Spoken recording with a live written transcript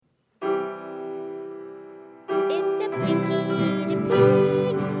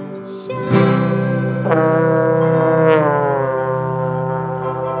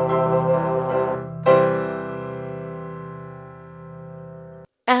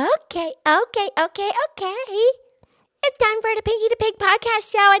Okay. It's time for the Pinky the Pig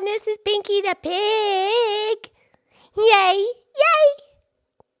podcast show, and this is Pinky the Pig. Yay.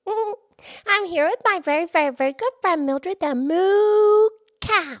 I'm here with my very good friend, Mildred the Moo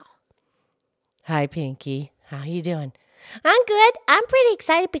Cow. Hi, Pinky. How you doing? I'm good. I'm pretty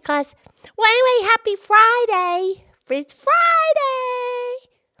excited because, anyway, happy Friday. It's Friday.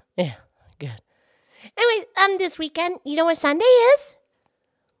 Yeah, good. Anyway, this weekend, you know what Sunday is?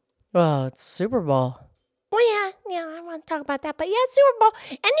 Well, it's Super Bowl. Well, yeah, I want to talk about that. But yeah, Super Bowl.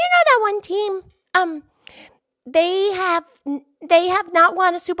 And you know that one team, they have not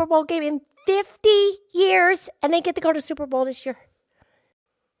won a Super Bowl game in 50 years, and they get to go to Super Bowl this year.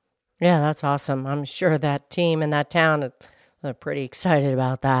 Yeah, that's awesome. I'm sure that team and that town are pretty excited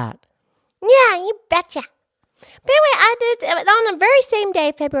about that. Yeah, you betcha. But anyway, on the very same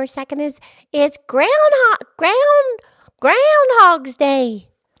day, February 2nd, it's Groundhog's Day.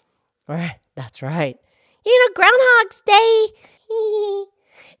 Right, that's right. You know, Groundhog's Day.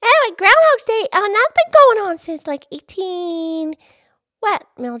 Anyway, Groundhog's Day, that's been going on since like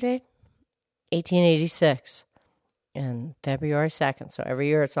Mildred? 1886 and February 2nd. So every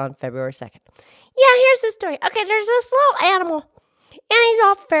year it's on February 2nd. Yeah, here's the story. Okay, there's this little animal, and he's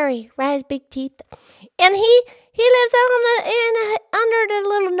all furry, right? His big teeth. And he lives under the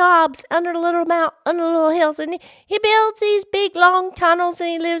little knobs, under the little hills, and he builds these big long tunnels,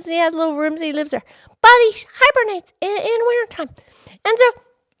 and he has little rooms, and he lives there. But he hibernates in wintertime. And so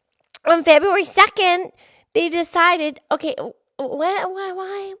on February 2nd, they decided, okay,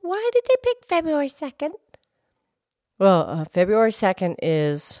 why did they pick February 2nd? Well, February 2nd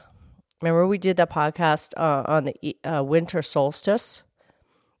is, remember we did that podcast on the winter solstice?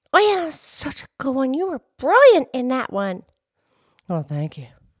 Oh, yeah, such a good one. You were brilliant in that one. Oh, thank you.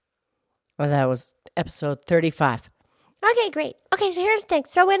 Well, that was episode 35. Okay, great. Okay, so here's the thing.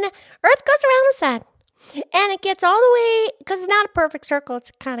 So when the Earth goes around the sun, and it gets all the way, because it's not a perfect circle, it's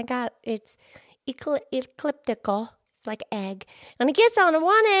elliptical. It's like an egg. And it gets on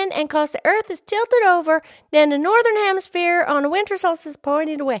one end, and because the Earth is tilted over, then the northern hemisphere on the winter solstice is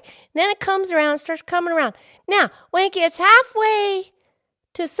pointed away. And then it comes around, starts coming around. Now, when it gets halfway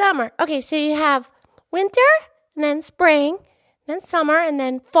to summer, okay, so you have winter, and then spring, then summer, and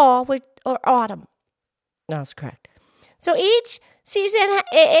then fall or autumn. That's correct. So each season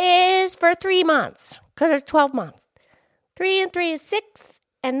is for 3 months, because there's 12 months. 3 and 3 is 6,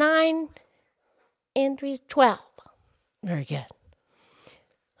 and 9 and 3 is 12. Very good.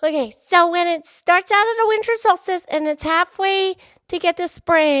 Okay, so when it starts out at the winter solstice and it's halfway to get to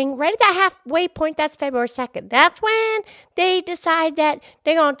spring, right at that halfway point, that's February 2nd. That's when they decide that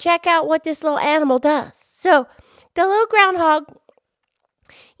they're going to check out what this little animal does. So the little groundhog,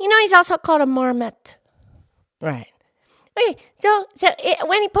 he's also called a marmot. Right. Okay, so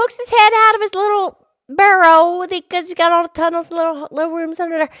when he pokes his head out of his little burrow, because he's got all the tunnels, little rooms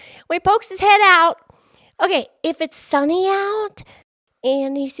under there, when he pokes his head out, okay, if it's sunny out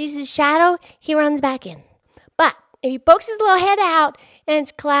and he sees his shadow, he runs back in. But if he pokes his little head out and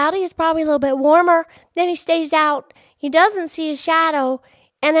it's cloudy, it's probably a little bit warmer, then he stays out. He doesn't see his shadow,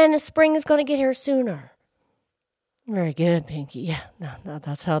 and then the spring is going to get here sooner. Very good, Pinky. Yeah, no,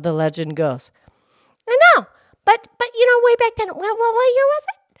 that's how the legend goes. I know, but way back then, what year was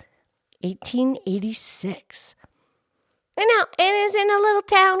it? 1886. I know, and it's in a little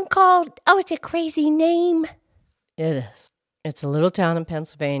town called, it's a crazy name. It is. It's a little town in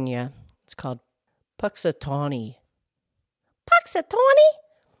Pennsylvania. It's called Puxatawney. Puxatawney?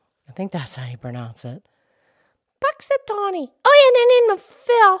 I think that's how you pronounce it. Puxatawney. Oh, yeah, and then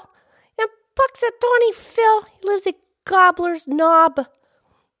Phil. And Puxatawney Phil, he lives at Gobbler's Knob.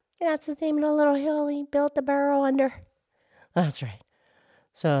 And that's the name of the little hill he built the burrow under. That's right.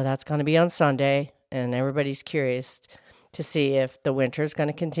 So that's going to be on Sunday, and everybody's curious to see if the winter is going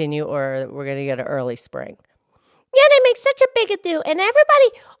to continue or we're going to get an early spring. Yeah, they make such a big ado. And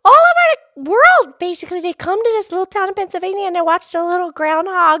everybody, all over the world, basically, they come to this little town in Pennsylvania and they watch the little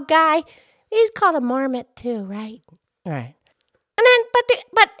groundhog guy. He's called a marmot too, right? Right. And then,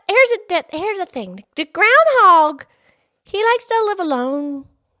 but here's the thing. The groundhog, he likes to live alone,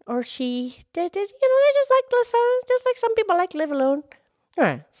 or she, they just like some people like to live alone. All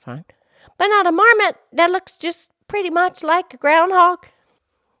right, that's fine. But not a marmot that looks just pretty much like a groundhog.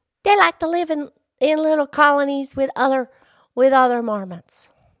 They like to live in little colonies with other marmots.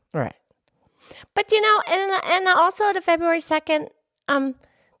 Right. But and also the February 2nd, does that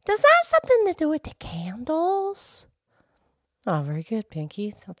have something to do with the candles? Oh, very good,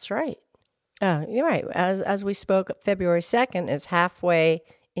 Pinky. That's right. You're right. As we spoke, February 2nd is halfway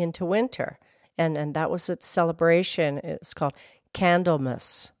into winter. And that was its celebration. It's called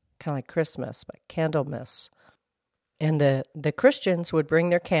Candlemas. kind of like Christmas, but Candlemas. And the Christians would bring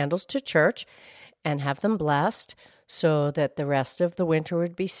their candles to church and have them blessed so that the rest of the winter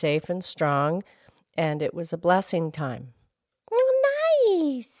would be safe and strong. And it was a blessing time.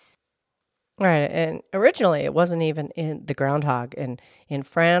 Oh, nice. Right. And originally it wasn't even in the groundhog. And in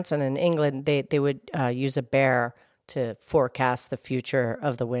France and in England, they would use a bear to forecast the future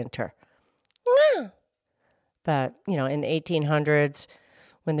of the winter. Yeah. But, in the 1800s,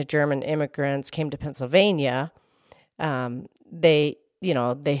 when the German immigrants came to Pennsylvania, they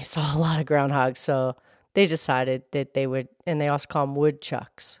saw a lot of groundhogs, so they decided that they would, and they also call them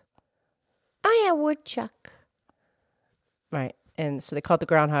woodchucks. Oh, yeah, woodchuck. Right. And so they called the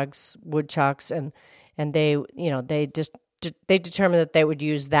groundhogs woodchucks, and they, they determined that they would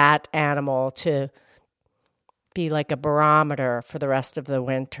use that animal to be like a barometer for the rest of the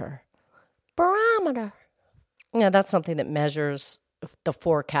winter. Barometer. Yeah, that's something that measures the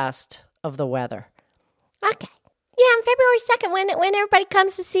forecast of the weather. Okay. Yeah, on February 2nd, when everybody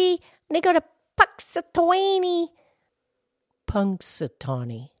comes to see, they go to Punxsutawney.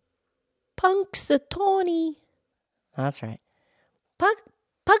 Punxsutawney. That's right.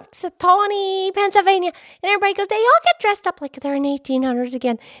 Punxsutawney, Pennsylvania. And everybody goes, they all get dressed up like they're in 1800s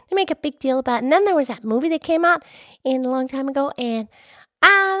again. They make a big deal about it. And then there was that movie that came out a long time ago. And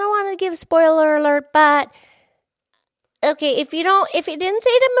I don't want to give a spoiler alert, but okay, if you didn't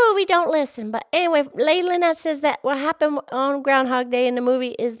see the movie, don't listen. But anyway, Lady Lynette says that what happened on Groundhog Day in the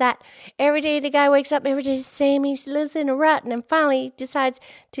movie is that every day the guy wakes up, every day the same. He lives in a rut, and then finally he decides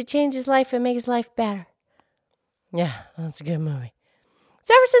to change his life and make his life better. Yeah, that's a good movie.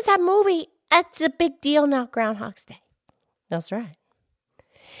 So ever since that movie, it's a big deal now, Groundhog's Day. That's right.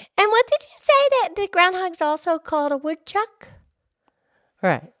 And what did you say that the groundhog's also called a woodchuck?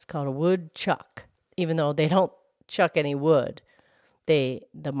 Right, it's called a woodchuck, even though they don't chuck any wood. The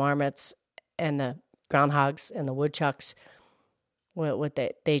marmots and the groundhogs and the woodchucks,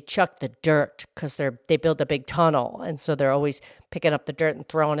 they chuck the dirt because they build a big tunnel, and so they're always picking up the dirt and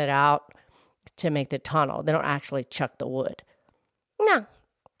throwing it out to make the tunnel. They don't actually chuck the wood. No.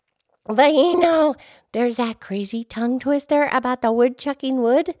 But there's that crazy tongue twister about the woodchucking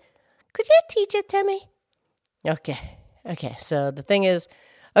wood. Could you teach it to me? Okay, so the thing is,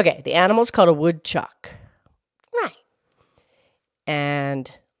 the animal's called a woodchuck. Right.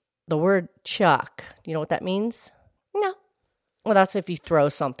 And the word chuck, you know what that means? No. Well, that's if you throw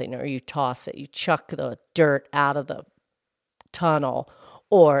something or you toss it. You chuck the dirt out of the tunnel,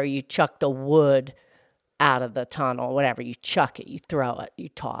 or you chuck the wood out of the tunnel, whatever. You chuck it, you throw it, you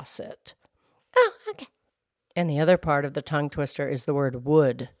toss it. Oh, okay. And the other part of the tongue twister is the word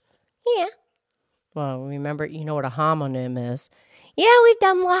wood. Yeah. Well, remember, you know what a homonym is. Yeah, we've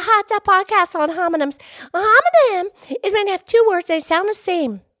done lots of podcasts on homonyms. A homonym is when you have two words, they sound the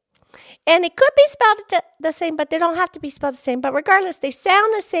same. And it could be spelled the same, but they don't have to be spelled the same. But regardless, they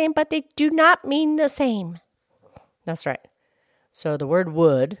sound the same, but they do not mean the same. That's right. So the word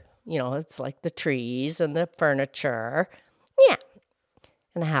wood, it's like the trees and the furniture. Yeah.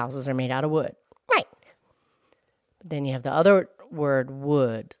 And the houses are made out of wood. Right. But then you have the other word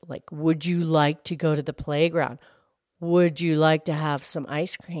would, like, would you like to go to the playground? Would you like to have some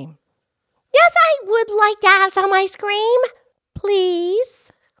ice cream? Yes, I would like to have some ice cream.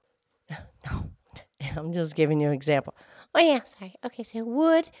 Please. No, I'm just giving you an example. Oh, yeah, sorry. Okay, so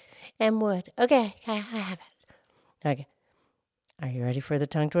wood and wood. Okay, I have it. Okay. Are you ready for the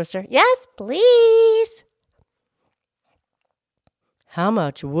tongue twister? Yes, please. How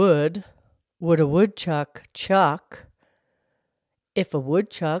much wood would a woodchuck chuck if a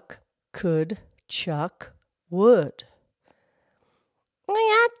woodchuck could chuck wood? Well,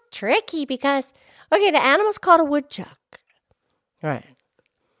 yeah, tricky because, the animal's called a woodchuck. Right.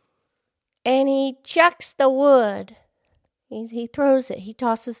 And he chucks the wood. He throws it. He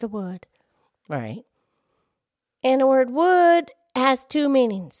tosses the wood. Right. And the word wood has two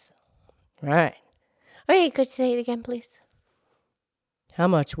meanings. Right. Okay, could you say it again, please? How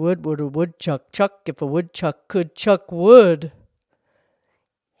much wood would a woodchuck chuck if a woodchuck could chuck wood?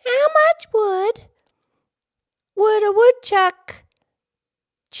 How much wood would a woodchuck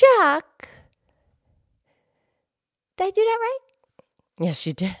chuck? Did I do that right? Yes,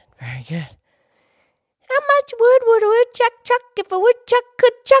 you did. Very good. How much wood would a woodchuck chuck if a woodchuck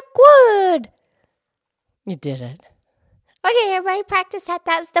could chuck wood? You did it. Okay, everybody practice that.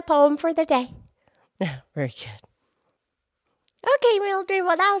 That's the poem for the day. Very good. Okay, Mildred,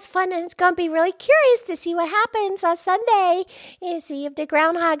 well, that was fun, and it's going to be really curious to see what happens on Sunday and see if the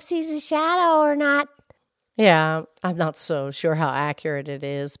groundhog sees a shadow or not. Yeah, I'm not so sure how accurate it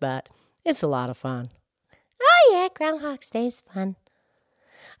is, but it's a lot of fun. Oh, yeah, Groundhog Day is fun.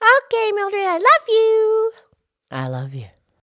 Okay, Mildred, I love you. I love you.